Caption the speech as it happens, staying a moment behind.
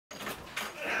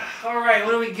Alright,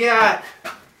 what do we got?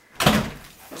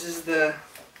 This is the...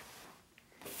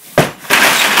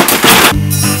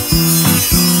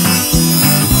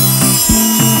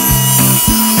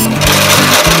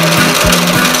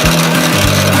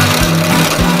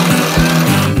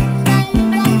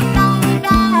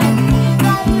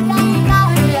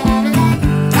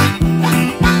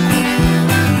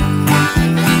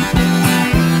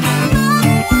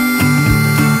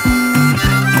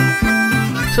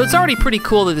 So it's already pretty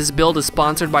cool that this build is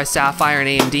sponsored by Sapphire and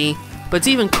AMD, but it's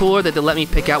even cooler that they let me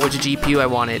pick out which GPU I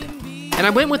wanted. And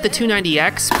I went with the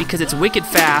 290X because it's wicked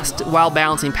fast while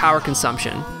balancing power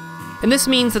consumption. And this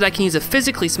means that I can use a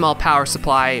physically small power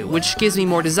supply, which gives me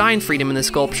more design freedom in the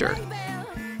sculpture.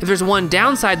 If there's one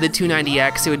downside to the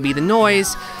 290X, it would be the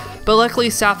noise, but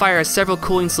luckily Sapphire has several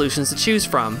cooling solutions to choose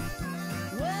from.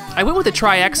 I went with the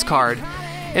Tri-X card,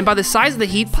 and by the size of the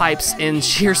heat pipes and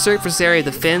sheer surface area of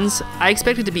the fins, I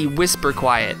expect it to be whisper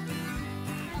quiet.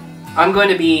 I'm going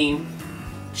to be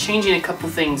changing a couple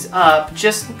things up,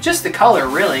 just the color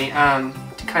really,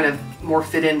 to kind of more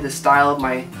fit into the style of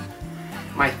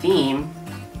my theme.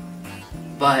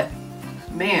 But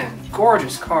man,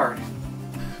 gorgeous card.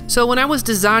 So when I was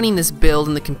designing this build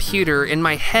in the computer, in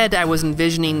my head I was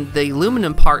envisioning the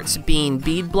aluminum parts being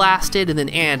bead blasted and then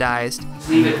anodized.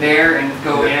 Leave it there and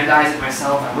go anodize it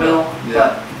myself, I will,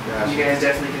 but you guys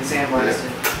definitely can sandblast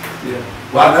it.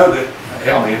 Yeah. Well, I know that,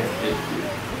 hell man,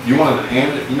 you want to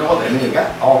you know what, I mean, they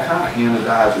got all kind of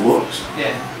anodized looks.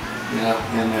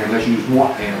 Yeah. In there, unless you just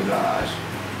want anodized.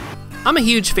 I'm a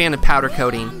huge fan of powder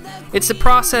coating. It's a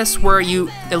process where you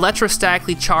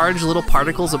electrostatically charge little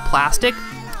particles of plastic,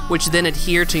 which then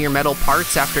adhere to your metal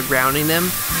parts after grounding them.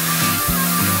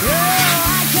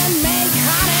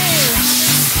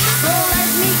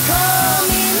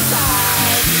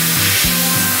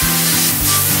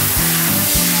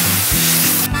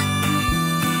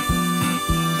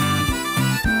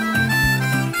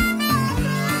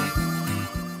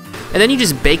 And then you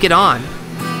just bake it on.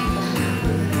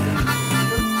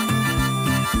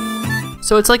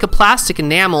 So it's like a plastic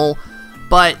enamel,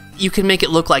 but you can make it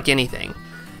look like anything.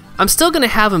 I'm still going to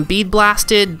have them bead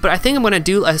blasted, but I think I'm going to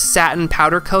do a satin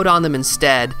powder coat on them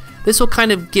instead. This will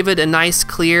kind of give it a nice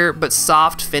clear but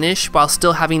soft finish while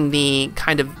still having the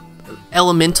kind of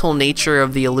elemental nature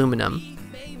of the aluminum.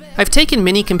 I've taken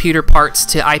mini computer parts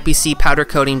to IPC powder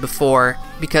coating before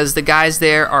because the guys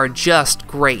there are just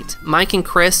great. Mike and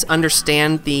Chris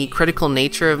understand the critical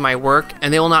nature of my work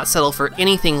and they will not settle for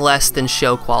anything less than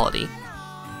show quality.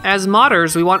 As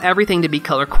modders, we want everything to be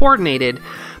color coordinated,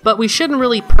 but we shouldn't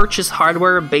really purchase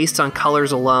hardware based on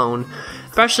colors alone,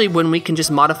 especially when we can just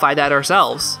modify that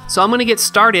ourselves. So I'm going to get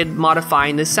started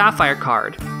modifying this Sapphire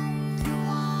card.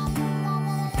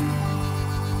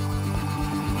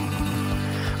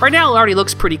 Right now it already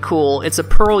looks pretty cool. It's a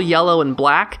pearl yellow and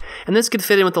black, and this could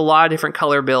fit in with a lot of different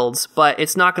color builds, but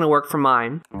it's not going to work for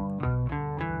mine.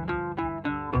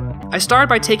 I started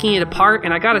by taking it apart,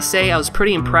 and I gotta say I was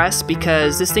pretty impressed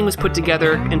because this thing was put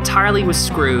together entirely with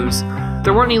screws.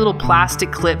 There weren't any little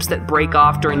plastic clips that break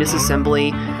off during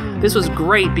disassembly. This was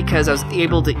great because I was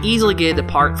able to easily get it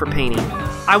apart for painting.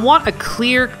 I want a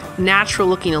clear, natural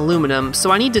looking aluminum,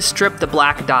 so I need to strip the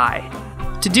black dye.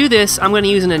 To do this, I'm going to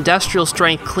use an industrial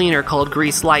strength cleaner called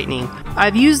Grease Lightning.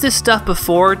 I've used this stuff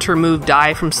before to remove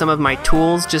dye from some of my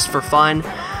tools just for fun,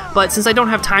 but since I don't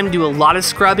have time to do a lot of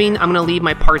scrubbing, I'm going to leave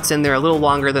my parts in there a little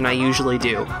longer than I usually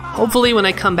do. Hopefully when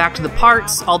I come back to the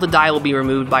parts, all the dye will be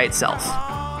removed by itself.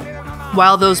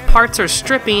 While those parts are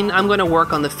stripping, I'm going to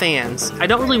work on the fans. I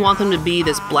don't really want them to be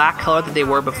this black color that they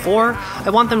were before. I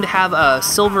want them to have a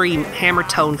silvery hammer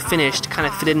tone finish to kind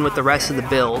of fit in with the rest of the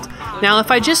build. Now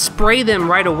if I just spray them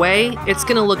right away, it's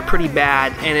going to look pretty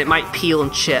bad and it might peel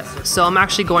and chip. So I'm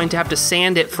actually going to have to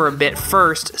sand it for a bit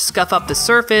first, scuff up the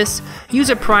surface, use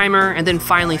a primer, and then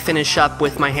finally finish up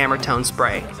with my hammer tone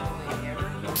spray.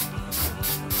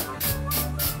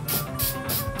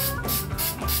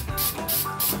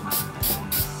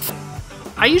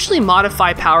 I usually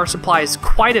modify power supplies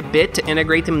quite a bit to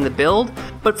integrate them in the build,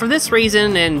 but for this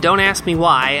reason, and don't ask me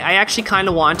why, I actually kind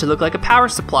of want it to look like a power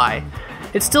supply.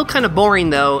 It's still kind of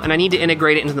boring though, and I need to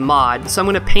integrate it into the mod, so I'm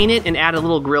going to paint it and add a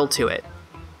little grill to it.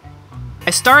 I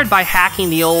started by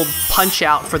hacking the old punch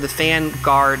out for the fan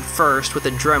guard first with a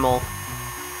Dremel.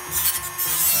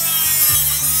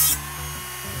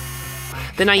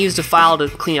 Then I used a file to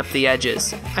clean up the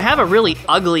edges. I have a really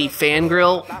ugly fan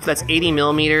grill that's 80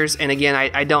 millimeters, and again,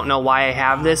 I don't know why I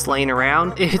have this laying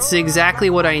around. It's exactly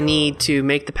what I need to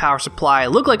make the power supply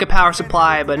look like a power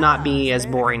supply, but not be as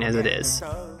boring as it is.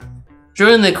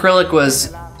 Drilling the acrylic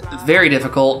was very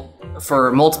difficult.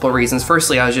 for multiple reasons.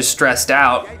 Firstly, I was just stressed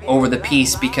out over the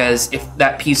piece because if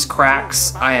that piece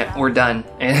cracks, we're done,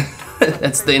 and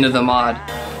that's the end of the mod.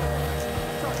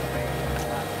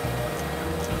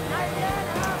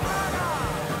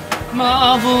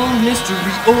 Marvel Mystery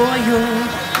Oil.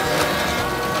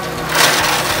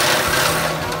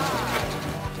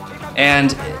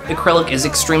 And acrylic is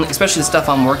extremely, especially the stuff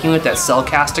I'm working with, that cell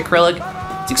cast acrylic,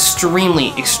 it's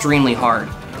extremely hard.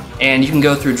 And you can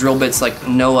go through drill bits like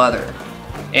no other.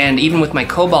 And even with my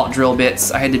cobalt drill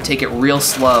bits, I had to take it real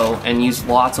slow and use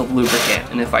lots of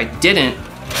lubricant. And if I didn't,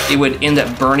 it would end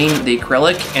up burning the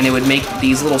acrylic, and it would make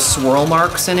these little swirl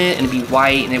marks in it, and it'd be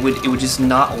white, and it would just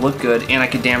not look good, and I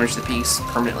could damage the piece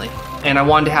permanently. And I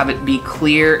wanted to have it be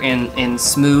clear and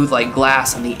smooth like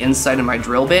glass on the inside of my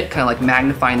drill bit, kind of like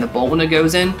magnifying the bolt when it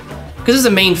goes in. Because this is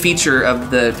a main feature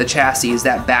of the chassis, is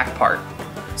that back part.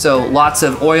 So lots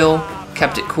of oil,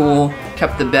 kept it cool,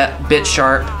 kept the bit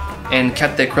sharp, and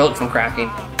kept the acrylic from cracking.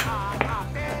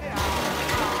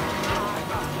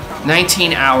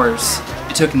 19 hours.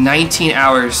 It took 19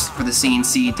 hours for the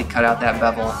CNC to cut out that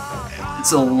bevel.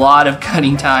 It's a lot of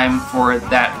cutting time for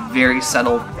that very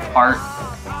subtle part.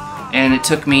 And it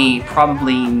took me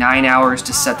probably 9 hours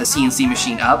to set the CNC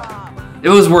machine up. It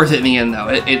was worth it in the end though.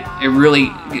 It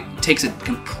really takes a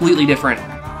completely different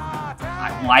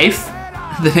life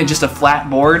than just a flat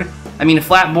board. I mean, a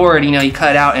flat board, you know, you cut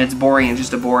it out and it's boring and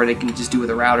just a board, it can just do with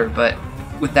a router, but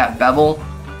with that bevel,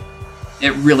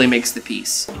 it really makes the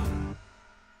piece.